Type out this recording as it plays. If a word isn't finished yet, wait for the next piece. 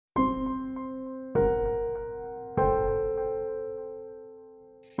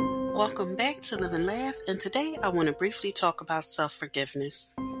Welcome back to Live and Laugh, and today I want to briefly talk about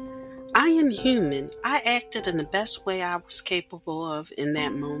self-forgiveness. I am human. I acted in the best way I was capable of in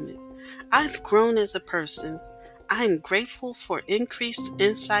that moment. I've grown as a person. I am grateful for increased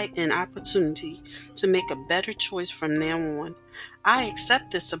insight and opportunity to make a better choice from now on. I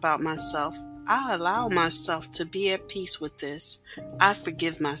accept this about myself. I allow myself to be at peace with this. I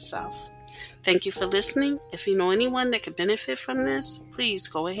forgive myself. Thank you for listening. If you know anyone that could benefit from this, please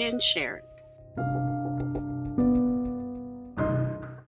go ahead and share it.